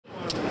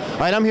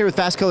right, I'm here with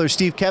Fast Color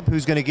Steve Koepp,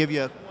 who's going to give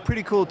you a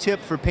pretty cool tip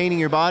for painting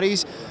your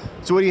bodies.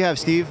 So what do you have,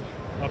 Steve?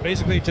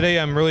 Basically today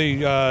I'm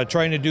really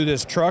trying to do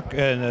this truck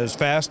and as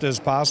fast as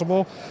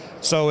possible.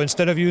 So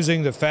instead of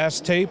using the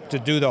fast tape to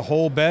do the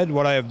whole bed,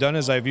 what I have done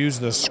is I've used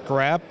the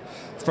scrap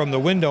from the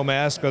window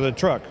mask of the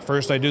truck.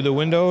 First I do the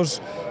windows,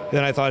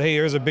 then I thought, hey,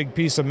 here's a big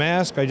piece of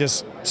mask. I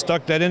just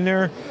stuck that in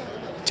there,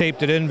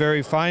 taped it in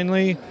very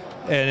finely,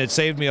 and it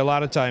saved me a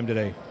lot of time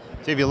today.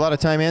 Saved you a lot of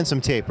time and some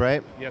tape,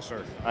 right? Yes,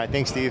 sir. All right,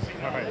 thanks, Steve.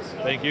 All right,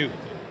 thank you.